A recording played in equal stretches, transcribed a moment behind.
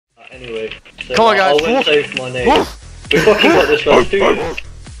anyway. So Come on, guys. I won't save my name. We fucking got this round, dude.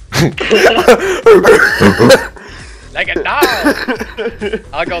 Like a dog!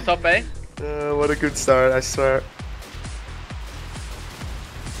 I'll go top A. What a good start, I swear.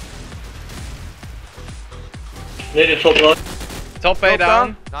 Need a top line. Top A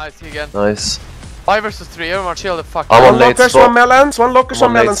down. Nice, he again. Nice. 5 versus 3, everyone chill the fuck I'm out. on late Lockers, spot. one melons, one lockers,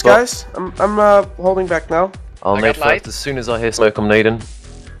 I'm one on late melons, spot. guys. I'm holding back now. I'll I nade got light. first. As soon as I hear smoke, I'm nading.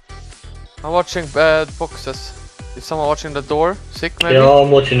 I'm watching boxes. Is someone watching the door? Sick maybe? Yeah,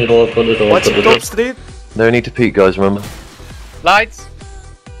 I'm watching the door. I've got the door. Watch I've the got the top street. No need to peek, guys, remember? Lights.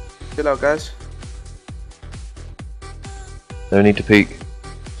 Chill out, guys. No need to peek.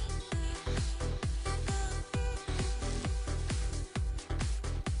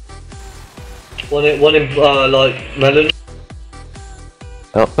 One in like melon.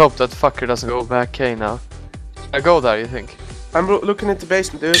 Hope that fucker doesn't go back K now. I go there, you think? I'm looking into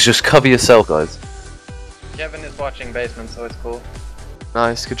basement, dude. Just cover yourself, guys. Kevin is watching basement, so it's cool.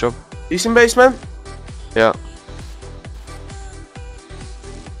 Nice, good job. He's in basement. Yeah.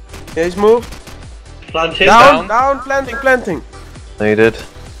 Yeah, he's moved. Planting. Down, planting. No, you did.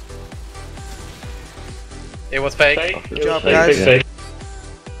 It was fake. Fake. Good It was job, fake, guys. fake.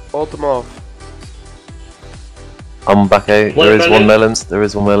 Hold them off. I'm back A. One There is one melon. melons. There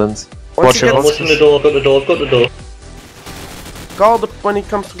is one melons. Once Watch he it, I'm gets, watching the door. I've got the door. I've got the door. call the when he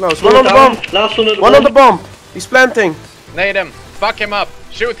comes too close. One on the Down. bomb. Last one at the One on the bomb. bomb. He's planting. Nade him. Fuck him up.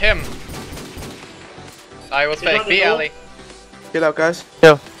 Shoot him. I was that fake. the B door? alley. Chill out, guys.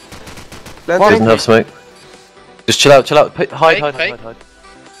 Yeah. Planting. Doesn't have smoke. Just chill out, chill out. Hide, Fake, hide, fake. hide.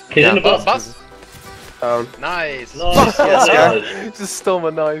 He's in the Bus, box. bus. Down. Nice. Nice. Yes, Nice. Just stole my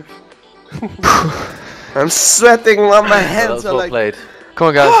knife. I'm sweating on my That hands. was Are well like, played. Come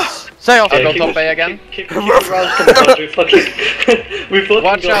on guys. Stay off. I'll go keep top it- A again. Keep the rounds coming, guys. We fucking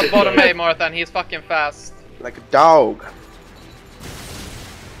Watch got out this, bottom guys. A, Martha. He's fucking fast. like a dog.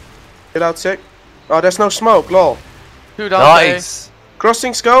 Chill out, sick. Oh, there's no smoke. Lol. 2 down. Nice.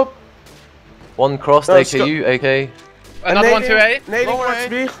 Crossing scope. One crossed, No, AKU, AK. Another one to A. Nading Lower towards A.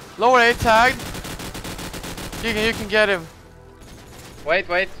 B. Lower A tagged. You can get him. Wait.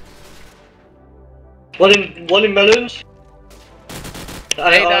 One in melons.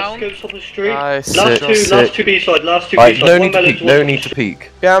 Lay down. Scopes on the street. Nice. Last two B side. Last two Right, B side. no One need to melons, peek, no one- need to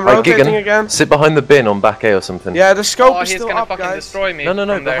peek. Yeah, I'm Right, rotating Gigan, again. sit behind the bin on back A or something. Yeah, the scope Oh, is he's still gonna up, fucking guys. destroy me. No, from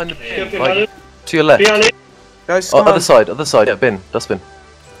there. behind the bin. Scope in Like, melon. to your left. B alley. Guys, Oh, come on. other side, yeah, bin, dustbin.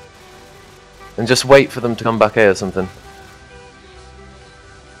 And just wait for them to come back A or something.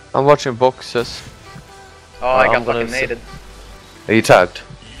 I'm watching boxes. Oh, I I'm got gonna fucking naded. Are you tagged?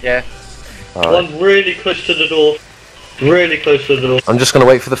 Yeah. Alright. One really close to the door. Really close to the door. I'm just gonna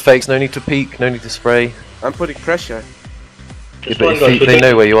wait for the fakes, no need to peek, no need to spray. I'm putting pressure. Yeah, This but one, if guys, they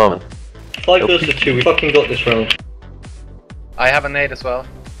know where you are, man. 5 versus 2. We fucking got this round. I have a nade as well.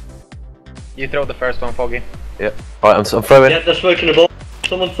 You throw the first one, Foggy. Yep. Alright, I'm throwing. Yeah, they're smoking the ball.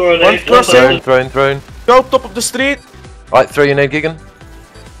 Someone throw a One nade. crossing. Thrown. Scope top of the street. Alright, throw your nade, Gigan.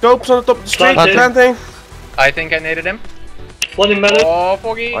 Scope's on the top of the street. Planting. Planting. I think I naded him. One in melon. Oh,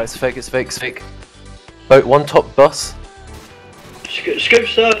 Foggy. Alright, it's fake. Boat, one top bus. Scope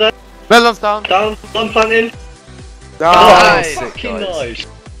serve there. Melons down. Down. One planting. Down. Nice. Fucking guys. nice.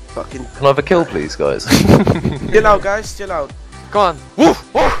 Fucking Can I have a kill, please, guys? chill out, guys. Chill out. Go on.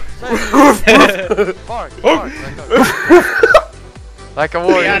 Woof. Bark. Like a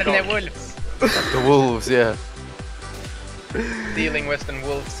warrior. Bjarne Wolves. The wolves, yeah. Dealing Western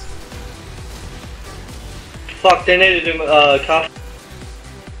Wolves. Fuck, they needed him, calf.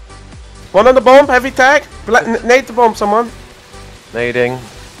 One on the bomb. Heavy tag. Nade the bomb, someone. Nading.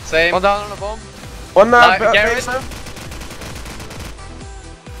 Same. One down on the bomb. One Garrett. basement.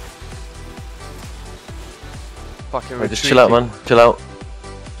 Fucking Right, just chill out, man. Chill out.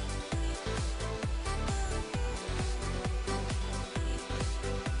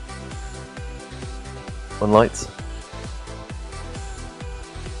 One lights.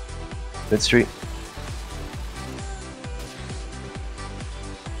 Mid street.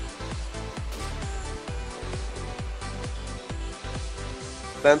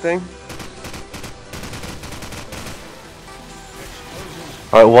 Planting.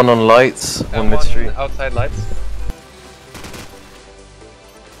 Alright, one on lights, one And mid street. outside lights.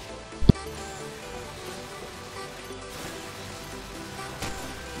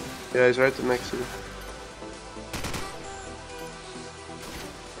 Yeah, he's right next to me.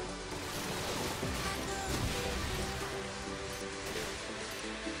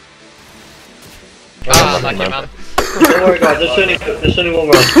 Ah, lucky man. Don't worry guys, there's only one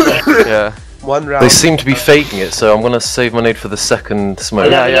round. Yeah. 1 round. They seem to be faking it, so I'm gonna save my nade for the second smoke.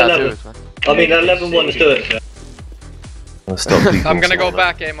 Yeah, Yeah, yeah, do yeah. it, man. I mean, 11-1, let's do it. I'm gonna stop peeking I'm gonna go someone.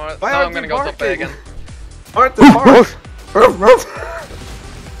 back A, Marth. No, Why I'm aren't gonna you go top A barking? again. Martin, Mark.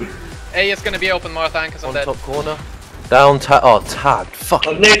 A is gonna be open, Martha, because I'm On dead. top corner. Down, tagged. Fuck.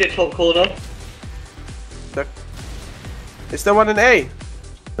 I've naded top corner. Is there one in A?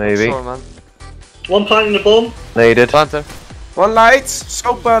 Maybe. Sure, man. One planting the bomb. Naded. Planter. 1 lights,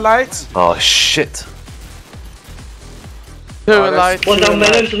 scope lights. Oh shit. 2 Oh, that's- light. One down Two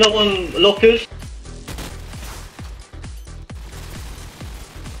melons, another one lockers.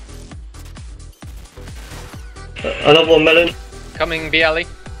 Another one melon. Coming B alley.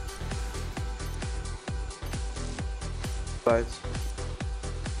 Lights.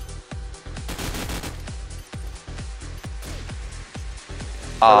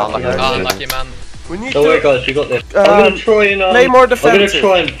 Ah, lucky. lucky. Ah, lucky man. We need Don't worry to guys, we got this. I'm gonna try and play more I'm defensive.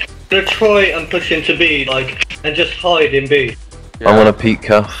 gonna try and push into B, like, and just hide in B. Yeah. I'm gonna peek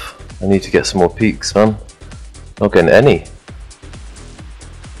calf. I need to get some more peeks, man. Not getting any.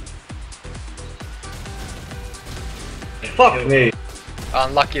 Fuck me.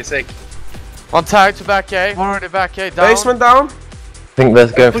 Unlucky sick. One tag to back A. One already back A. Down. basement down. I think they're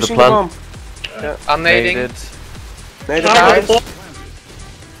going for the Pushing the plant. bomb. I'm nading. Naded. Nade Tag guys. the bomb.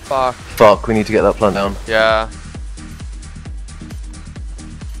 Fuck. Fuck, we need to get that plant down. Yeah.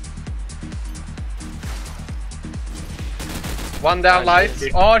 One down lights.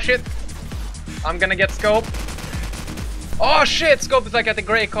 Oh shit. I'm gonna get scope. Oh shit, scope is like at the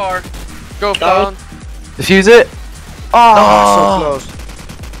grey car. Go Down. down. Defuse it. Oh, so close.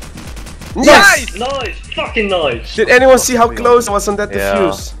 Yes! Nice, fucking nice. Did anyone see how close I was on that Yeah.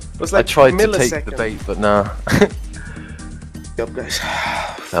 defuse? It was I like tried to millisecond. take the bait, but nah. Good job, guys.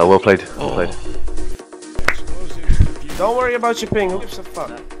 Well played. Well played. Don't worry about your ping. Who gives a fuck?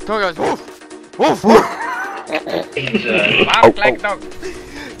 Come on, guys. Woof. Woof. Wow, like dog.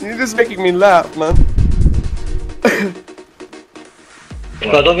 You're just making me laugh, man.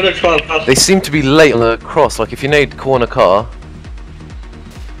 Guys, I'm gonna try and pass. They seem to be late on the cross. Like if you need corner car,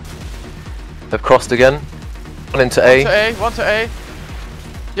 they've crossed again. One into One to A. A. One to A.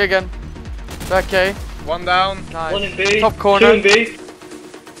 Yeah, again. Back A. One down. Nice. One in B. Top corner. 2 in B.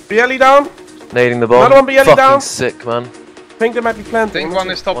 BLE down. Nading the bomb. Another one BLE Fucking down. sick, man. Think they might be I planting. think one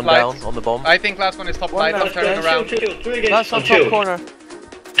is top One light. down on the bomb. I think last one is top One light. down. I'm turning around. Chill. 3 against Last one and chill. top corner.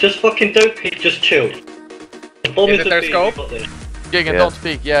 Just fucking don't peek, just chill. Bomb Is into it their B, scope? we got this. Yeah, again, Yeah. don't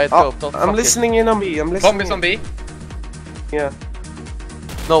peek. Yeah, it's Oh, dope. Don't I'm fuck listening in on B. I'm listening. Bomb is on B. Yeah. it.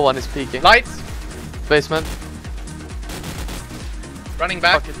 No one is peeking. Lights. Basement. Running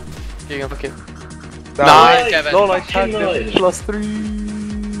back. Fuck it. Gigan, fuck it. Down. Nice, Kevin. Lol, I Fucking tagged him. nice.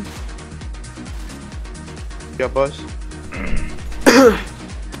 +3. Yeah, boys.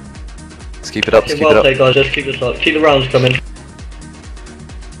 Let's keep it up. Let's Fucking keep well it played, up. guys, just keep this up. Keep the rounds coming.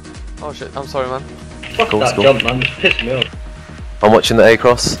 Oh shit, I'm sorry, man. Fuck Cool, that cool. jump, man. It's pissing me off. I'm watching the A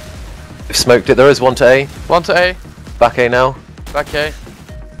cross. They've smoked it. There is one to A. One to A. Back A now. Back A.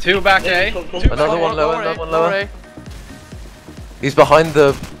 Two back A. Cool, cool. Two Another back one A. lower, A, another one lower. A. He's behind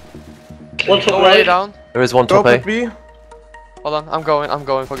the. One top Lower A right. down. There is one Go top A. with B. Hold on, I'm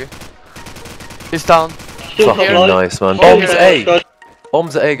going, Foggy. He's down. Still top Fucking right. nice, man. Oh, Bombs yeah, A. guys.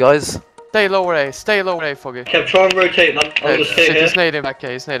 Bombs at A, guys. Stay lower A, Foggy. Kev, try and rotate, man. I'm gonna stay Shit, here. he's nading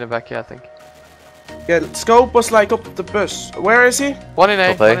back A, I think. Yeah, scope was like up the bus. Where is he? One in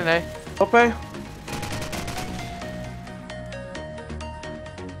A, Top A. one in A. Up A.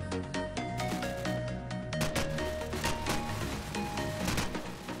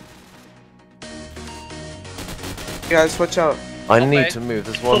 Guys, watch out. I Top need A. to move.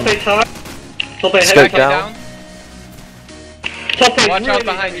 There's Top one. A tag. Top A Scope heavy. down. Top A Watch really out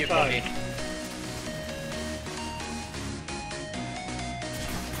behind heavy you, tag. Foggy.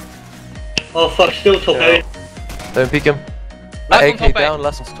 Oh fuck, still top A. Don't peek him. Last one AK top A. down.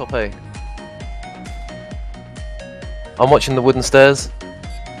 Last one's top A. I'm watching the wooden stairs.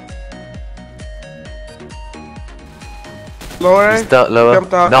 Lower He's A. down lower.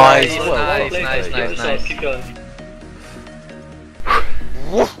 Jumped out. Nice. Nice, Well, well nice, played, nice, guys. nice. Keep going.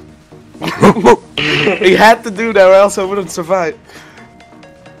 He had to do that or else I wouldn't survive.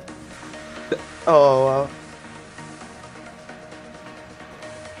 Oh wow.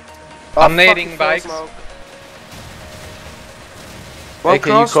 I'm Oh, nading fucking bikes. smoke. One AK,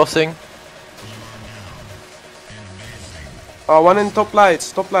 you cross. crossing? Oh, one in top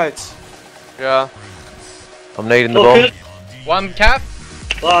lights. Top lights. Yeah. I'm nading the Focus. bomb. One cap.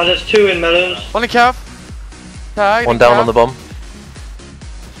 Ah, there's 2 in melons. One in calf. Tag. One down on the bomb.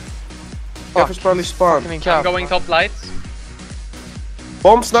 Jeff is probably spawned. Fucking in I'm calf. going top lights.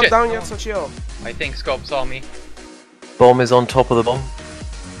 Bomb's not Shit. down yet, so chill. I think Scope saw me. Bomb is on top of the bomb.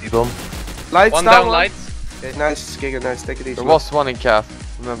 B-bomb. Lights One down, down, one. lights. Okay, nice, Giga, nice. Take it easy. There was one in calf.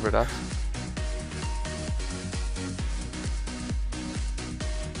 Remember that.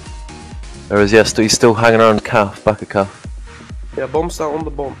 There is, yes, he's still hanging around calf, back of calf. Yeah, bomb's down on the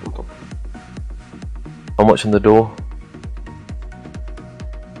bomb on top. I'm watching the door.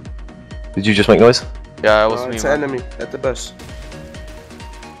 Did you just make noise? Yeah, it was No, me. it's Man. an enemy at the bus.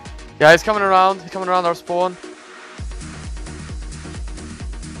 Yeah, he's coming around. He's coming around our spawn.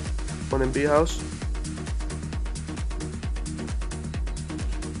 One in B house.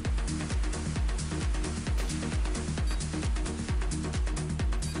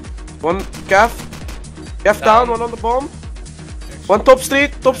 One calf. Calf down, one on the bomb. One top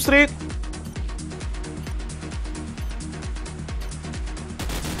street, top street.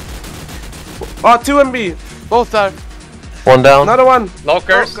 Oh, 2 and B. Both there. One down. Another one.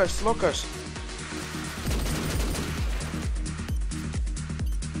 Lockers. Lockers, lockers.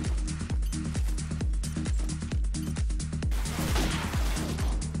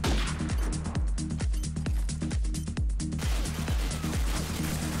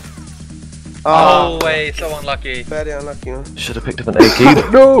 Oh, wait, so unlucky. Very unlucky, huh? Should have picked up an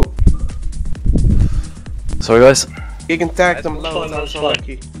AK. No! Sorry, guys. You can tag them That's low, fine, that's that's fine.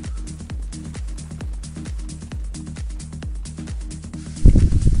 unlucky.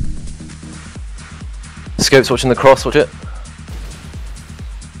 Scope's watching the cross, watch it.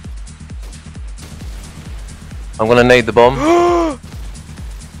 I'm gonna nade the bomb.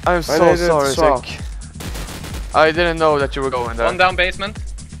 I'm so needed sorry, to swap. Zach. I didn't know that you were going there. One down basement.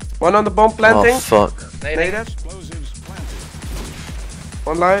 One on the bomb planting. Oh, fuck. Nading. Native.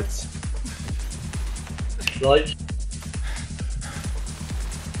 One light. Lights.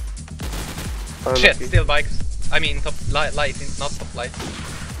 Shit, Unlucky. still bikes. I mean, top light, not top light.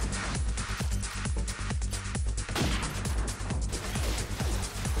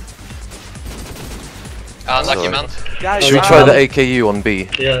 Unlucky, Sorry. man. Guys, Should we try the AKU on B?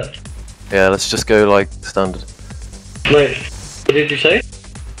 Yeah. Yeah, let's just go like standard. Wait. What did you say?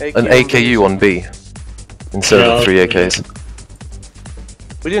 An AKU on B. Instead Yeah, of 3 I'll- AKs.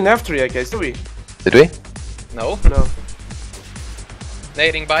 We didn't have 3 AKs, did we? Did we? No. No.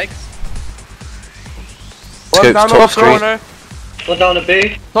 Nading bikes. One Scope's down top on street. Corner. One down a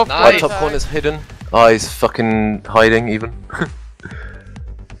B. Top Nice. Right right top side. corner's hidden. Oh, he's fucking hiding even.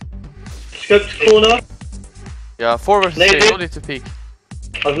 Scope to corner. Yeah, 4 versus Native. 3. No need to peek.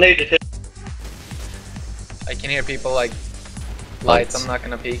 I've naded him. I can hear people like lights. Lights. I'm not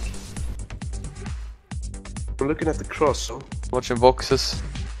gonna peek. I'm looking at the cross, so. Watching boxes.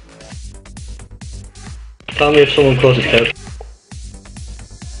 Tell me if someone crosses Kev.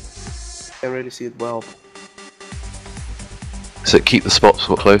 Can't really see it well. So keep the spots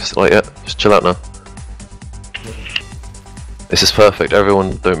close, like yeah, just chill out now. This is perfect,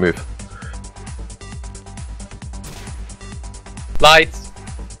 everyone don't move. Lights.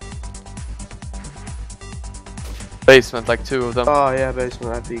 Basement, like 2 of them. Oh yeah,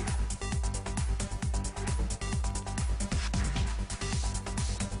 basement, I peek.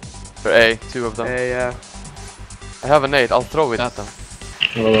 For A, 2 of them. Hey, yeah. I have a nade, I'll throw it at them.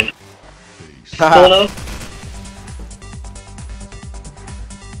 Hold on. Corner.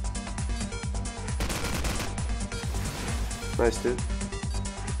 Nice, dude.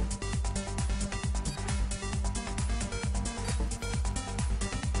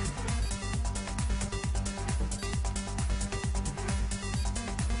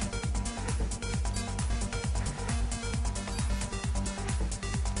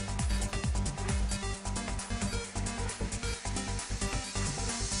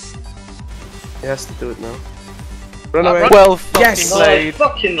 He has to do it now. Run away. Well fucking Yes! Nice. played.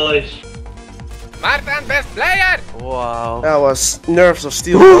 Fucking nice. Martin, best player. Wow. That was nerves of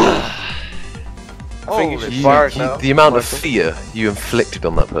steel. I think you Holy should bark You- now. the amount of Michael. fear you inflicted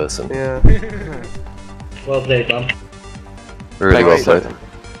on that person. Yeah. Well played, man. Really well Thanks. played.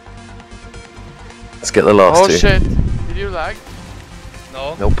 Let's get the last Oh two. shit. Did you lag?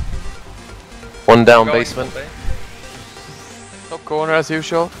 No. Nope. One down Going basement. full bay. Top corner as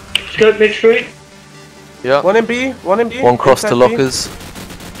usual. Scope mid street. Yeah. One in B, one in B. One cross to inside B. lockers.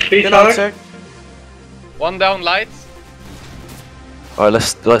 B Get out, tower. sec. One down lights. Alright,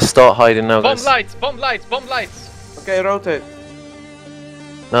 let's start hiding now, Bomb guys. lights. Bomb lights. Bomb lights. Okay, rotate.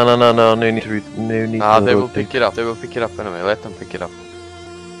 No need to no need Nah, to they will rotate. pick it up. They will pick it up anyway. Let them pick it up.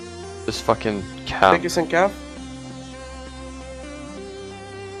 Just fucking Take camp. us in cap.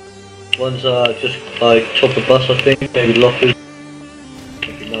 One's just like top of bus, I think. Maybe lockers. I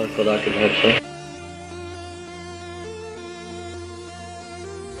think now I've got that in my head, so.